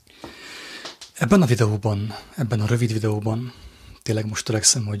Ebben a videóban, ebben a rövid videóban, tényleg most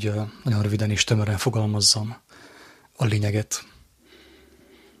törekszem, hogy nagyon röviden és tömören fogalmazzam a lényeget.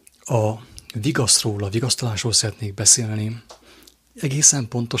 A vigaszról, a vigasztalásról szeretnék beszélni, egészen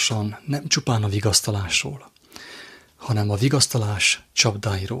pontosan nem csupán a vigasztalásról, hanem a vigasztalás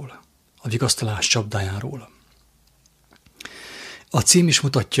csapdáiról, a vigasztalás csapdájáról. A cím is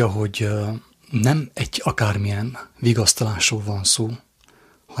mutatja, hogy nem egy akármilyen vigasztalásról van szó,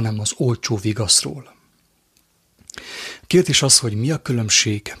 hanem az olcsó vigaszról. Kérdés az, hogy mi a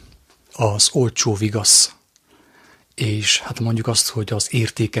különbség az olcsó vigasz és hát mondjuk azt, hogy az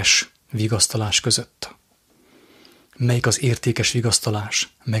értékes vigasztalás között. Melyik az értékes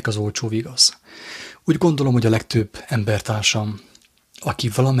vigasztalás, melyik az olcsó vigasz. Úgy gondolom, hogy a legtöbb embertársam, aki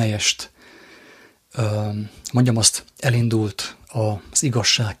valamelyest, mondjam azt, elindult az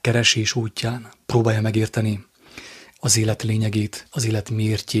igazság keresés útján, próbálja megérteni az élet lényegét, az élet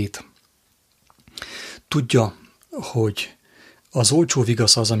miértjét. Tudja, hogy az olcsó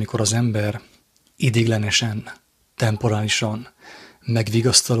vigasz az, amikor az ember ideiglenesen, temporálisan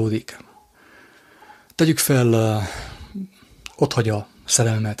megvigasztalódik. Tegyük fel, otthagy a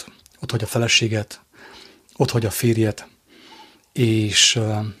szerelmet, otthagy a feleséget, otthagy a férjet, és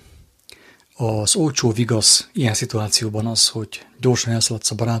az olcsó vigasz ilyen szituációban az, hogy gyorsan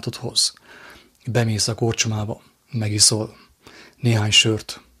elszaladsz a barátodhoz, bemész a korcsomába, megiszol néhány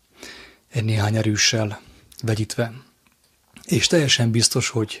sört, egy néhány erőssel vegyítve. És teljesen biztos,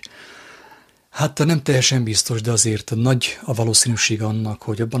 hogy hát nem teljesen biztos, de azért nagy a valószínűség annak,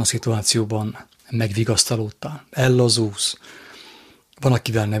 hogy abban a szituációban megvigasztalódtál, ellazulsz, van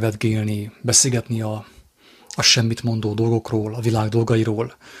akivel nevetgélni, beszélgetni a semmit mondó dolgokról, a világ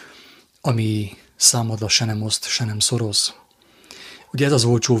dolgairól, ami számodra se nem oszt, se nem szoroz. Ugye ez az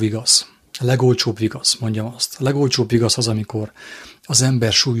olcsó vigasz. A legolcsóbb vigasz, mondjam azt. A legolcsóbb vigasz az, amikor az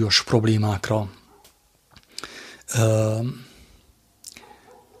ember súlyos problémákra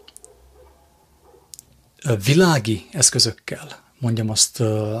világi eszközökkel, mondjam azt,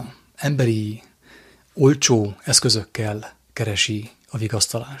 emberi, olcsó eszközökkel keresi a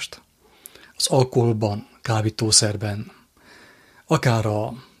vigasztalást. Az alkoholban, kábítószerben, akár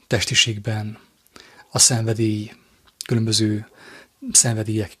a testiségben, a szenvedély, különböző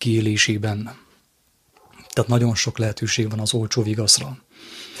szenvedélyek kiélésében. Tehát nagyon sok lehetőség van az olcsó vigaszra.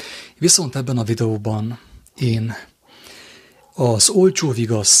 Viszont ebben a videóban én az olcsó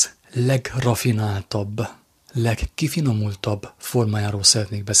vigasz legrafináltabb, legkifinomultabb formájáról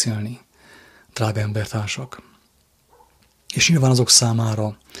szeretnék beszélni, drága embertársak. És nyilván azok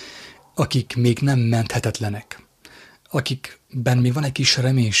számára, akik még nem menthetetlenek, akikben még van egy kis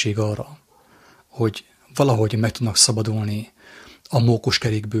reménység arra, hogy valahogy meg tudnak szabadulni a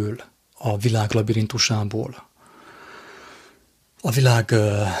mókuskerékből, a világ labirintusából, a világ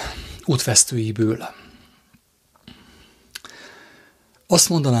útvesztőiből. Azt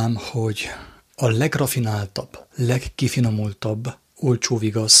mondanám, hogy a legrafináltabb, legkifinomultabb olcsó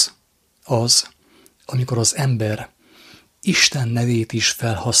vigasz az, amikor az ember Isten nevét is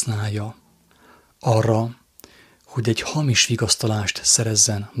felhasználja arra, hogy egy hamis vigasztalást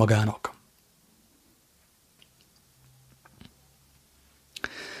szerezzen magának.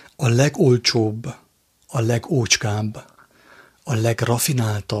 A legolcsóbb, a legócskább, a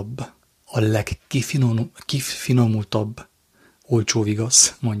legrafináltabb, a legkifinomultabb olcsó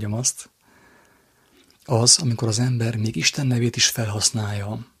vigasz, mondjam azt, az, amikor az ember még Isten nevét is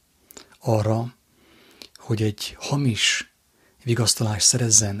felhasználja arra, hogy egy hamis vigasztalást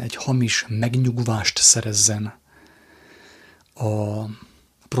szerezzen, egy hamis megnyugvást szerezzen a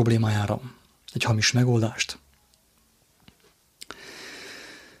problémájára, egy hamis megoldást.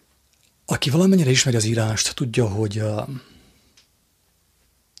 Aki valamennyire ismeri az írást, tudja, hogy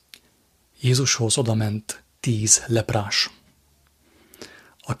Jézushoz odament 10 leprás.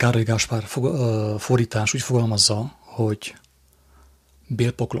 A Károly Gáspár fordítás úgy fogalmazza, hogy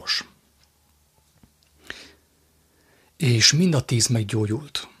bélpoklos. És mind a 10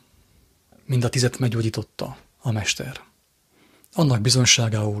 meggyógyult. Mind a 10-et meggyógyította a mester. Annak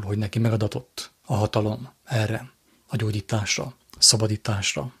bizonyságául, hogy neki megadatott a hatalom erre, a gyógyításra,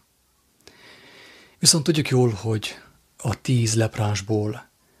 szabadításra. Viszont tudjuk jól, hogy a 10 leprásból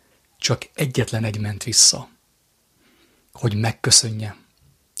csak egyetlen egy ment vissza, hogy megköszönje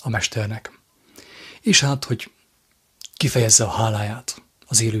a mesternek. És hát, hogy kifejezze a háláját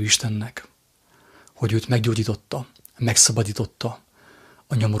az élő Istennek, hogy őt meggyógyította, megszabadította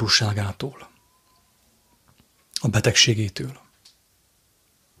a nyomorúságától, a betegségétől.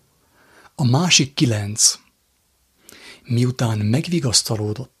 A másik 9, miután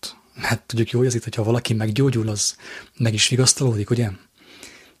megvigasztalódott, hát tudjuk jól, hogy azért, hogyha valaki meggyógyul, az meg is vigasztalódik, ugye?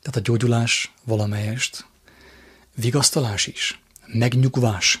 Tehát a gyógyulás valamelyest vigasztalás is,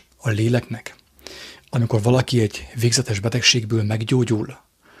 megnyugvás a léleknek. Amikor valaki egy végzetes betegségből meggyógyul,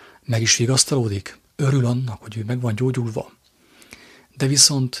 meg is vigasztalódik, örül annak, hogy ő meg van gyógyulva. De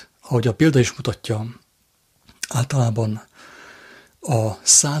viszont, ahogy a példa is mutatja, általában a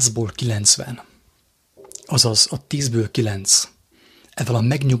 100-ból 90, azaz a 10-ből 9, ezzel a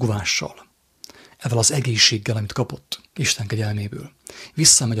megnyugvással, ezzel az egészséggel, amit kapott Isten kegyelméből,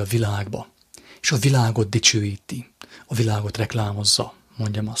 visszamegy a világba, és a világot dicsőíti, a világot reklámozza,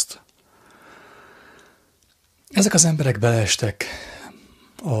 mondjam azt. Ezek az emberek beleestek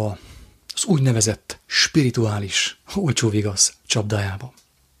az úgynevezett spirituális, olcsó vigasz csapdájába.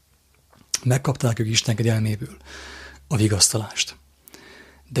 Megkapták ők Isten kegyelméből a vigasztalást,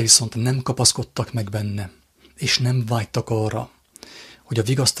 de viszont nem kapaszkodtak meg benne, és nem vágytak arra, hogy a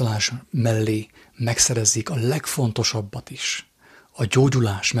vigasztalás mellé megszerezzék a legfontosabbat is, a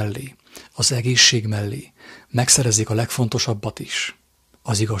gyógyulás mellé, az egészség mellé megszerezzék a legfontosabbat is,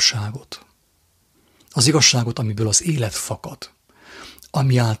 az igazságot. Az igazságot, amiből az élet fakad,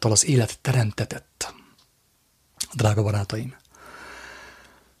 ami által az élet teremtetett, drága barátaim.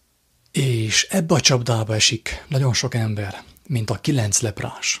 És ebbe a csapdába esik nagyon sok ember, mint a 9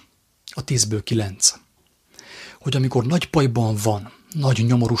 leprás, a 10-ből 9, hogy amikor nagy bajban van, nagy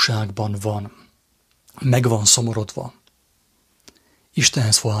nyomorúságban van, meg van szomorodva,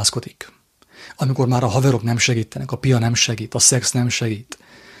 Istenhez fohászkodik. Amikor már a haverok nem segítenek, a pia nem segít, a szex nem segít,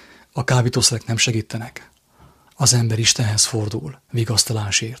 a kábítószerek nem segítenek, az ember Istenhez fordul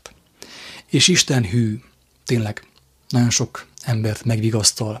vigasztalásért. És Isten hű, tényleg nagyon sok embert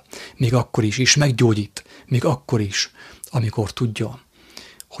megvigasztal, még akkor is, és meggyógyít, még akkor is, amikor tudja,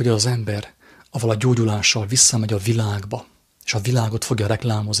 hogy az ember avval a gyógyulással visszamegy a világba, és a világot fogja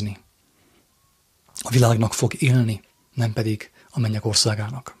reklámozni. A világnak fog élni, nem pedig a mennyek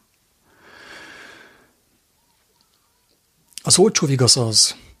országának. Az olcsó vigasz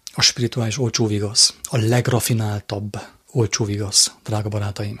az, a spirituális olcsó vigasz, a legrafináltabb olcsó vigasz, drága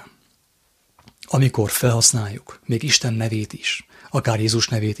barátaim. Amikor felhasználjuk, még Isten nevét is, akár Jézus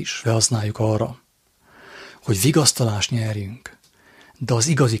nevét is felhasználjuk arra, hogy vigasztalást nyerjünk, de az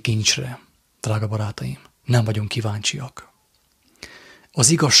igazi kincsre, drága barátaim, nem vagyunk kíváncsiak. Az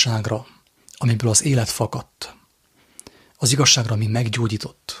igazságra, amiből az élet fakadt, az igazságra, ami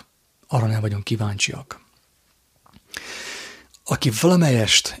meggyógyított, arra nem vagyunk kíváncsiak. Aki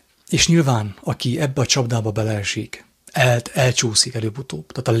valamelyest, és nyilván, aki ebbe a csapdába beleesik, elcsúszik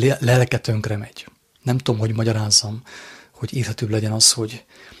előbb-utóbb, tehát a lelke tönkre megy. Nem tudom, hogy magyarázzam, hogy érthetőbb legyen az, hogy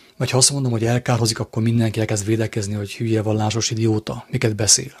vagy ha azt mondom, hogy elkárhozik, akkor mindenki elkezd védekezni, hogy hülye, vallásos idióta, miket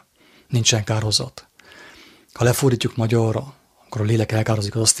beszél. Nincsen kárhozat. Ha lefordítjuk magyarra, akkor a lélek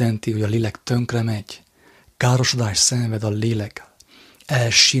elkározik, az azt jelenti, hogy a lélek tönkre megy. Károsodás szenved a lélek,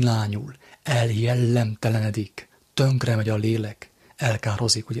 elsilányul, eljellemtelenedik, tönkre megy a lélek,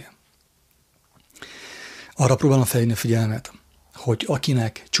 elkározik, ugye? Arra próbálom felhívni a figyelmet, hogy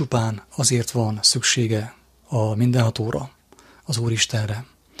akinek csupán azért van szüksége a mindenhatóra, az Úristenre,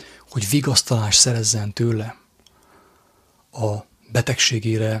 hogy vigasztalást szerezzen tőle a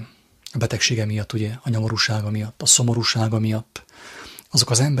betegségére, a betegsége miatt, ugye, a nyomorúsága miatt, a szomorúsága miatt, azok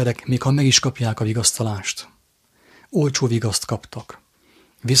az emberek, még ha meg is kapják a vigasztalást, olcsó vigaszt kaptak,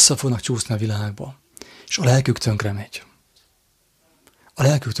 vissza fognak csúszni a világba, és a lelkük tönkre megy. A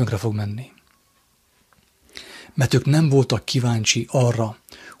lelkük tönkre fog menni. Mert ők nem voltak kíváncsi arra,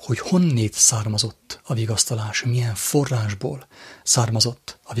 hogy honnét származott a vigasztalás, milyen forrásból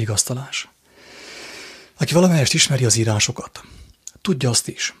származott a vigasztalás. Aki valamelyest ismeri az írásokat, tudja azt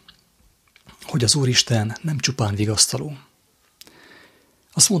is, hogy az Úristen nem csupán vigasztaló.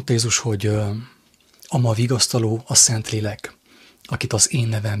 Azt mondta Jézus, hogy a vigasztaló a Szentlélek, akit az én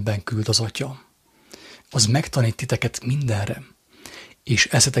nevemben küld az Atya. Az megtanít titeket mindenre, és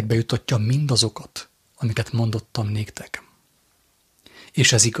eszetekbe jutatja mindazokat, amiket mondottam néktek.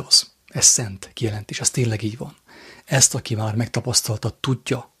 És ez igaz, ez szent kijelentés, ez tényleg így van. Ezt, aki már megtapasztalta,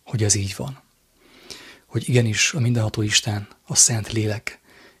 tudja, hogy ez így van. Hogy igenis a mindenható Isten, a Szent Lélek,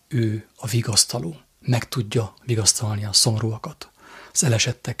 ő a vigasztaló, meg tudja vigasztalni a szomorúakat, az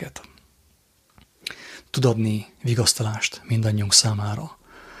elesetteket. Tud adni vigasztalást mindannyiunk számára.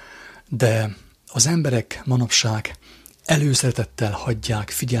 De az emberek manapság előszeretettel hagyják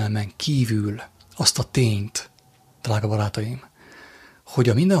figyelmen kívül azt a tényt, drága barátaim, hogy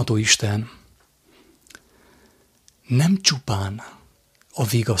a mindenható Isten nem csupán a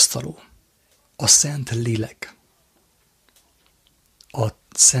vigasztaló, a Szent Lélek, a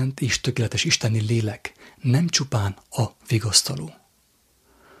szent és tökéletes isteni lélek nem csupán a vigasztaló,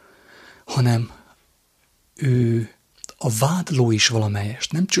 hanem ő a vádló is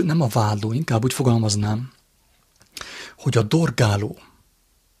valamelyest. Nem a vádló, inkább úgy fogalmaznám, hogy a dorgáló,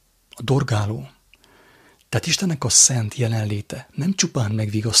 tehát Istennek a szent jelenléte nem csupán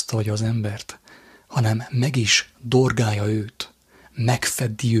megvigasztalja az embert, hanem meg is dorgálja őt,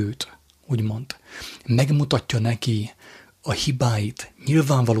 megfeddi őt, úgymond. Megmutatja neki a hibáit,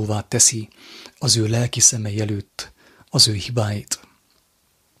 nyilvánvalóvá teszi az ő lelki szemei előtt az ő hibáit.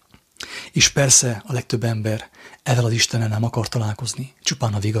 És persze a legtöbb ember ezzel az Istennel nem akar találkozni,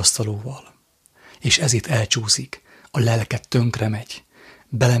 csupán a vigasztalóval. És ezért elcsúszik, a lelke tönkre megy,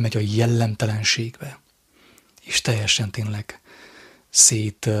 belemegy a jellemtelenségbe, és teljesen tényleg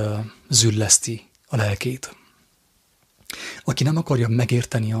szétzülleszti a lelkét. Aki nem akarja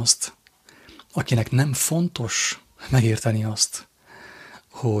megérteni azt, akinek nem fontos megérteni azt,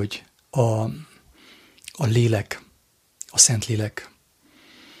 hogy a lélek, a Szentlélek,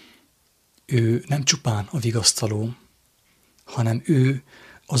 ő nem csupán a vigasztaló, hanem ő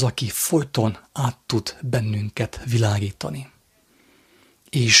az, aki folyton át tud bennünket világítani.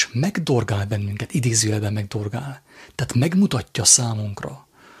 És megdorgál bennünket, idézőjelben megdorgál. Tehát megmutatja számunkra,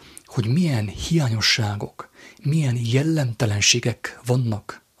 hogy milyen hiányosságok, milyen jellemtelenségek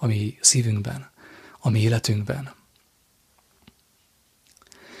vannak a mi szívünkben, a mi életünkben.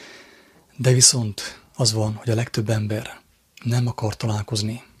 De viszont az van, hogy a legtöbb ember nem akar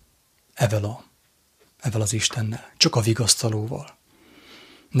találkozni evel az Istennel, csak a vigasztalóval.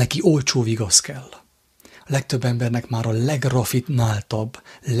 Neki olcsó vigasz kell. A legtöbb embernek már a legrafináltabb,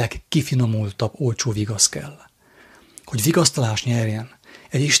 legkifinomultabb olcsó vigasz kell. Hogy vigasztalást nyerjen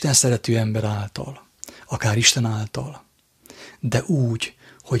egy Isten szerető ember által, akár Isten által, de úgy,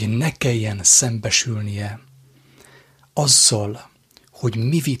 hogy ne kelljen szembesülnie azzal, hogy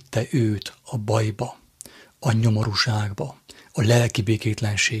mi vitte őt a bajba, a nyomorúságba, a lelki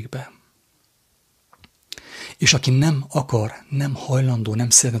békétlenségbe. És aki nem akar, nem hajlandó, nem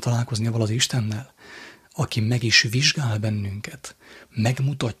szeretne találkozni avval az Istennel, aki meg is vizsgál bennünket,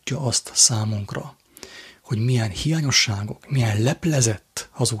 megmutatja azt számunkra, hogy milyen hiányosságok, milyen leplezett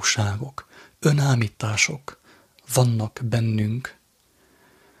hazugságok, önállítások vannak bennünk,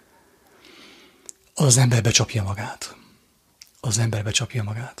 az ember becsapja magát. Az ember becsapja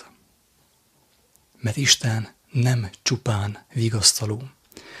magát. Mert Isten nem csupán vigasztaló.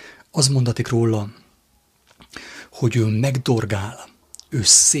 Az mondatik róla, hogy ő megdorgál, ő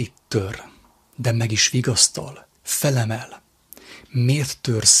széttör, de meg is vigasztal, felemel. Miért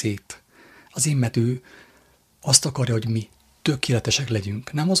tör szét? Azért, mert ő azt akarja, hogy mi tökéletesek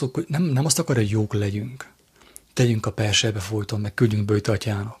legyünk. Nem azt akarja, hogy jók legyünk. Tegyünk a perserbe folyton, meg küldjünk Böjte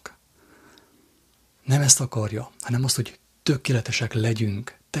atyának. Nem ezt akarja, hanem azt, hogy tökéletesek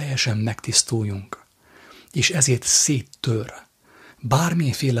legyünk, teljesen megtisztuljunk. És ezért széttör.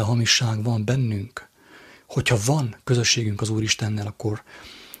 Bármilyenféle hamisság van bennünk, hogyha van közösségünk az Úristennel, akkor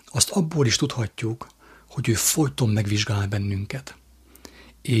azt abból is tudhatjuk, hogy ő folyton megvizsgál bennünket.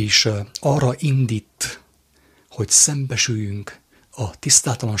 És arra indít, hogy szembesüljünk a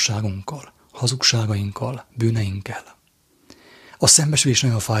tisztátalanságunkkal, hazugságainkkal, bűneinkkel. A szembesülés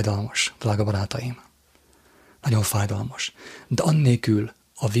nagyon fájdalmas, drága barátaim. Nagyon fájdalmas. De annélkül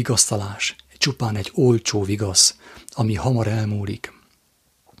a vigasztalás csupán egy olcsó vigasz, ami hamar elmúlik.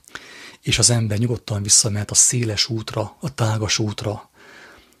 És az ember nyugodtan visszamehet a széles útra, a tágas útra,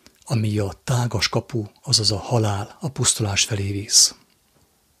 ami a tágas kapu, azaz a halál, a pusztulás felé visz.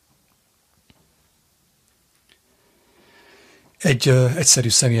 Egy egyszerű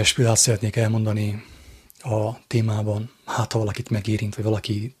személyes példát szeretnék elmondani a témában, hát ha valakit megérint, vagy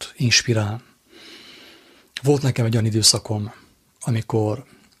valakit inspirál. Volt nekem egy olyan időszakom, amikor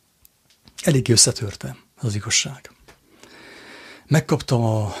eléggé összetörtem, ez az igazság. Megkaptam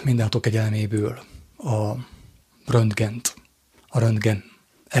a mindenható kegyelméből a röntgen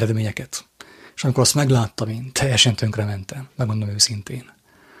eredményeket. És amikor azt megláttam, én teljesen tönkrementem, megmondom őszintén.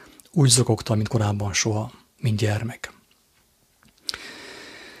 Úgy zokogtam, mint korábban soha, mint gyermek.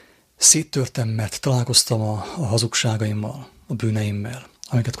 Széttörtem, mert találkoztam a hazugságaimmal, a bűneimmel,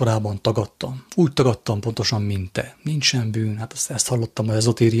 amiket korábban tagadtam. Úgy tagadtam pontosan, mint te. Nincsen bűn, hát ezt hallottam az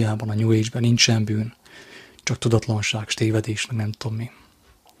ezotériában, a New Age-ben, nincsen bűn. Csak tudatlanság, tévedés, meg nem tudom mi.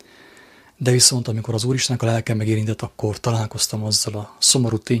 De viszont, amikor az Úristennek a lelkem megérintett, akkor találkoztam azzal a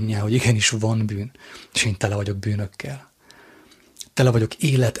szomorú ténnyel, hogy igenis van bűn, és én tele vagyok bűnökkel. Tele vagyok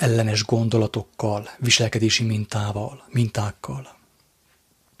életellenes gondolatokkal, viselkedési mintákkal.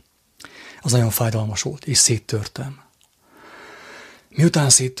 Az nagyon fájdalmas volt, és széttörtem.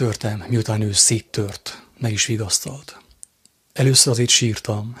 Miután ő széttört, meg is vigasztalt. Először azért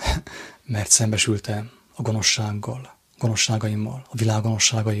sírtam, mert szembesültem a gonoszságaimmal, a világ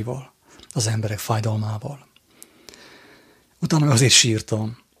gonoszságaival, az emberek fájdalmával. Utána meg azért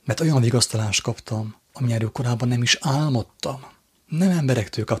sírtam, mert olyan vigasztalást kaptam, amilyenről korábban nem is álmodtam. Nem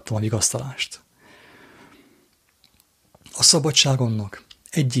emberektől kaptam a vigasztalást. A szabadságomnak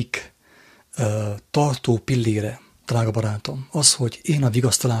egyik tartó pillére, drága barátom, az, hogy én a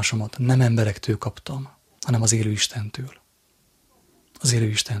vigasztalásomat nem emberektől kaptam, hanem az élő Istentől. Az élő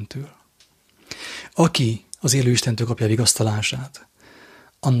Istentől. Aki az élő Istentől kapja a vigasztalását,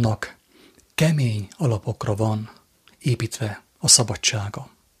 annak kemény alapokra van építve a szabadsága.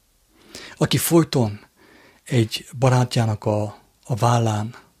 Aki folyton egy barátjának a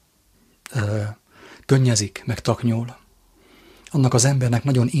vállán könnyezik, meg taknyol, annak az embernek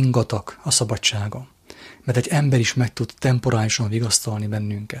nagyon ingatag a szabadsága. Mert egy ember is meg tud temporálisan vigasztalni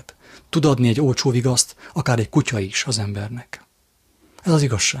bennünket. Tud adni egy olcsó vigaszt, akár egy kutya is az embernek. Ez az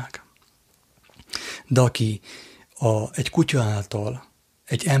igazság. De aki egy kutya által,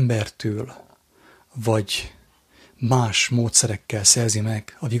 egy embertől, vagy más módszerekkel szerzi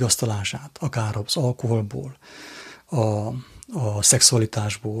meg a vigasztalását, akár az alkoholból, a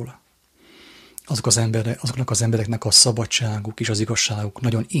szexualitásból, azoknak az embereknek a szabadságuk és az igazságuk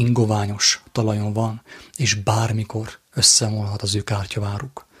nagyon ingoványos talajon van, és bármikor összeomolhat az ő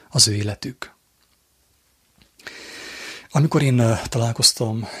kártyaváruk, az ő életük. Amikor én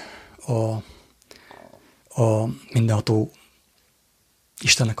találkoztam a mindenható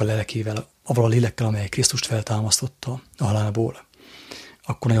Istennek a lelkével, avval a lélekkel, amely Krisztust feltámasztotta a halálból,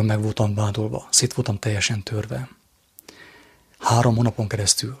 akkor nagyon meg voltam vádolva, szét voltam teljesen törve. 3 hónapon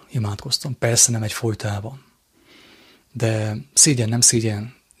keresztül imádkoztam, persze nem egy folytában, de szégyen, nem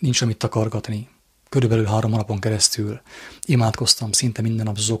szégyen, nincs amit takargatni. Körülbelül 3 hónapon keresztül imádkoztam, szinte minden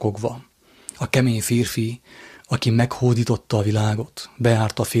nap zokogva. A kemény férfi, aki meghódította a világot,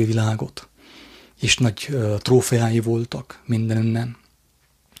 beárta a félvilágot, és nagy trófeái voltak mindenünnen,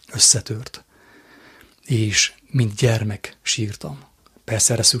 összetört. És mint gyermek sírtam.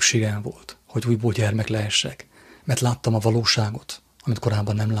 Persze erre szükségem volt, hogy újból gyermek lehessek, mert láttam a valóságot, amit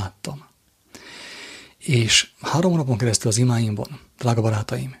korábban nem láttam. És 3 hónapon keresztül az imáimban, drága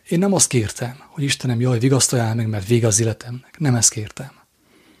barátaim, én nem azt kértem, hogy Istenem, jaj, vigasztaljál meg, mert vége az életemnek. Nem ezt kértem.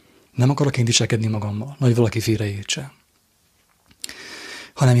 Nem akarok én dicsekedni magammal, nagy valaki félreértse.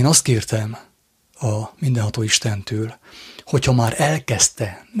 Hanem én azt kértem a mindenható Istentől, hogyha már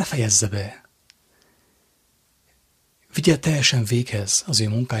elkezdte, ne fejezze be. Vigye teljesen véghez az ő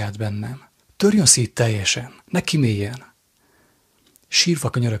munkáját bennem. Törjön szét teljesen, ne kiméljen. Sírva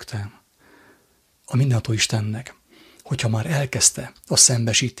könyörögtem a mindenható Istennek, hogyha már elkezdte a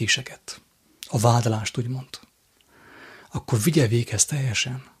szembesítéseket, a vádalást úgymond, akkor vigye véghez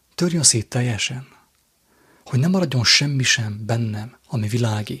teljesen, törjön szét teljesen, hogy ne maradjon semmi sem bennem, ami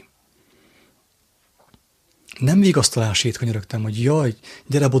világi. Nem vigasztalásét könyörögtem, hogy jaj,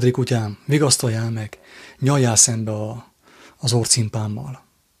 gyere bodri kutyám, vigasztaljál meg, nyaljál szembe az orcimpámmal.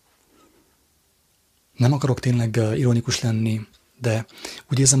 Nem akarok tényleg ironikus lenni, de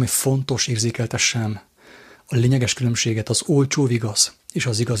úgy érzem, hogy fontos érzékeltessem a lényeges különbséget az olcsó vigasz és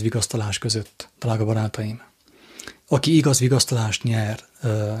az igaz vigasztalás között, drága barátaim. Aki igaz vigasztalást nyer,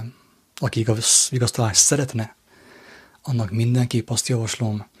 aki igaz vigasztalást szeretne, annak mindenképp azt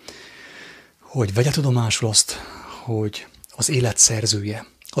javaslom, hogy vegye tudomásul azt, hogy az élet szerzője,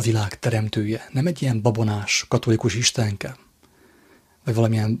 a világ teremtője, nem egy ilyen babonás, katolikus istenke, vagy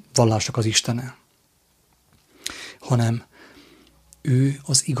valamilyen vallásnak az istene, hanem ő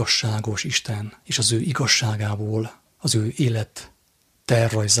az igazságos Isten, és az ő igazságából, az ő élet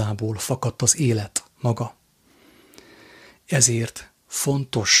tervrajzából fakadt az élet maga. Ezért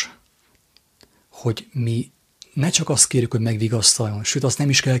fontos, hogy mi ne csak azt kérjük, hogy megvigasztaljon, sőt azt nem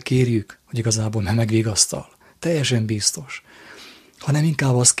is kell kérjük, hogy igazából megvigasztal. Teljesen biztos. Hanem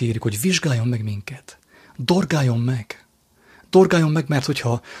inkább azt kérjük, hogy vizsgáljon meg minket. Dorgáljon meg. Dorgáljon meg, mert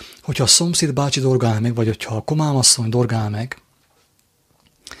hogyha a szomszéd bácsi dorgál meg, vagy hogyha a komámasszony dorgál meg,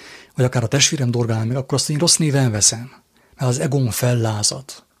 vagy akár a testvérem dorgál meg, akkor azt én rossz néven veszem. Mert az egóm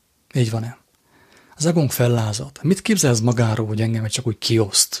fellázad. Így van-e? Az egónk fellázad. Mit képzelsz magáról, hogy engem csak úgy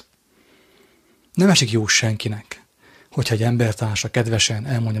kioszt? Nem esik jó senkinek, hogyha egy embertársa kedvesen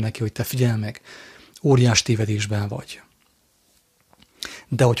elmondja neki, hogy te figyelj meg, óriás tévedésben vagy.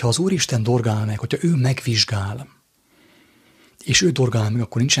 De hogyha az Úristen dorgál meg, hogyha ő megvizsgál, és ő dorgál meg,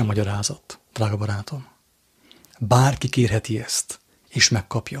 akkor nincsen magyarázat, drága barátom. Bárki kérheti ezt, és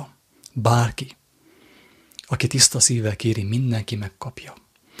megkapja. Bárki. Aki tiszta szívvel kéri, mindenki megkapja.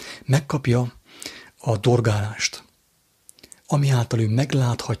 Megkapja a dorgálást, ami által ő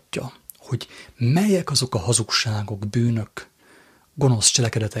megláthatja, hogy melyek azok a hazugságok, bűnök, gonosz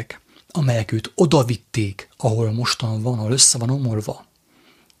cselekedetek, amelyek őt odavitték, ahol mostan van, ahol össze van omolva.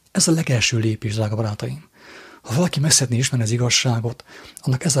 Ez a legelső lépés, drága barátaim, Ha valaki meg szeretné ismerni az igazságot,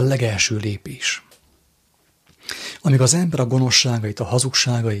 annak ez a legelső lépés. Amíg az ember a gonoszságait, a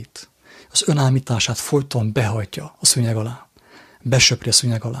hazugságait, az önállítását folyton behajtja a szőnyeg alá, besöpri a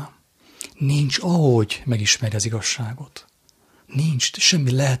szőnyeg alá, nincs ahogy megismerje az igazságot. Nincs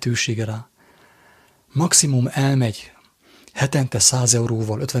semmi lehetősége rá. Maximum elmegy hetente 100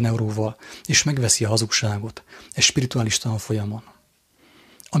 euróval, 50 euróval, és megveszi a hazugságot egy spirituális tanfolyamon,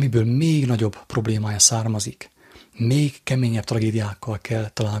 amiből még nagyobb problémája származik, még keményebb tragédiákkal kell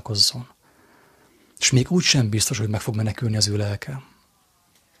találkozzon. És még úgy sem biztos, hogy meg fog menekülni az ő lelke.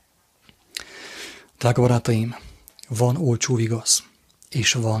 Drága barátaim, van olcsó vigasz,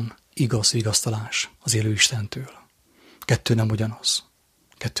 és van igaz vigasztalás az élő Istentől. Kettő nem ugyanaz.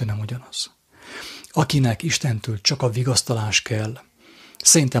 Kettő nem ugyanaz. Akinek Istentől csak a vigasztalás kell,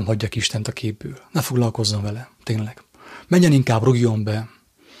 szerintem hagyja ki Istent a képből. Ne foglalkozzon vele, tényleg. Menjen inkább, rúgjon be,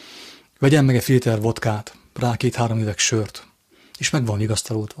 vegyen meg egy filter vodkát, rá 2-3 üveg sört, és meg van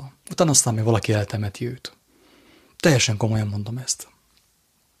vigasztalódva. Utána aztán még valaki eltemeti őt. Teljesen komolyan mondom ezt.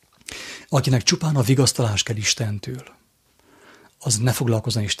 Akinek csupán a vigasztalás kell Istentől, az ne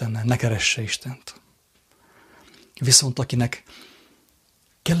foglalkozzon Istennel, ne keresse Istent. Viszont akinek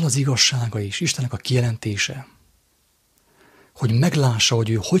kell az igazsága is, Istennek a kijelentése, hogy meglássa, hogy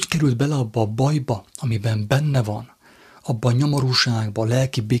ő hogy került bele abba a bajba, amiben benne van, abba a nyomorúságba, a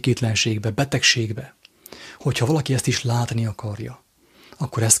lelki békétlenségbe, betegségbe, hogyha valaki ezt is látni akarja,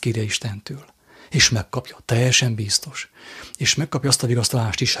 akkor ezt kérje Istentől, és megkapja, teljesen biztos, és megkapja azt a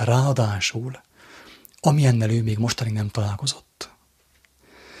vigasztalást is ráadásul, ami ennel ő még mostanig nem találkozott.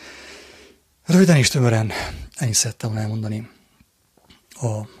 Röviden és tömören ennyit szerettem volna elmondani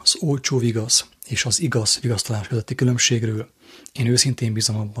az olcsó vigasz és az igaz vigasztalás közötti különbségről. Én őszintén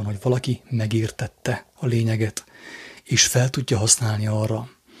bízom abban, hogy valaki megértette a lényeget, és fel tudja használni arra,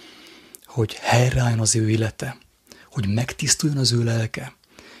 hogy helyreálljon az ő élete, hogy megtisztuljon az ő lelke,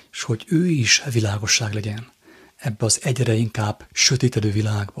 és hogy ő is világosság legyen ebbe az egyre inkább sötétedő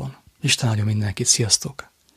világban. Isten áldjon mindenkit, sziasztok!